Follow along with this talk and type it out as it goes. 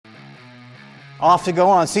Off to go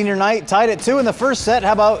on senior night, tied at 2 in the first set.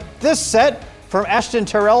 How about this set from Ashton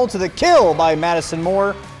Terrell to the kill by Madison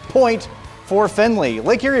Moore. Point for Findlay.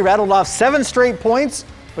 Lake Erie rattled off 7 straight points,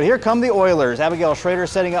 but here come the Oilers. Abigail Schrader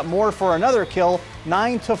setting up Moore for another kill,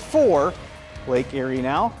 9-4. Lake Erie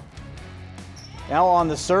now. Now on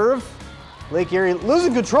the serve. Lake Erie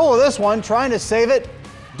losing control of this one, trying to save it,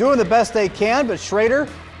 doing the best they can, but Schrader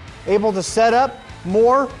able to set up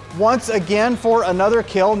Moore once again for another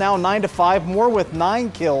kill, now 9-5, Moore with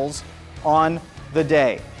 9 kills on the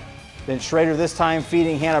day. Then Schrader this time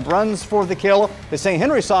feeding Hannah Bruns for the kill. The St.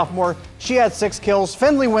 Henry sophomore, she had 6 kills.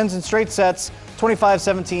 Findlay wins in straight sets,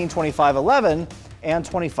 25-17, 25-11, and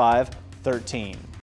 25-13.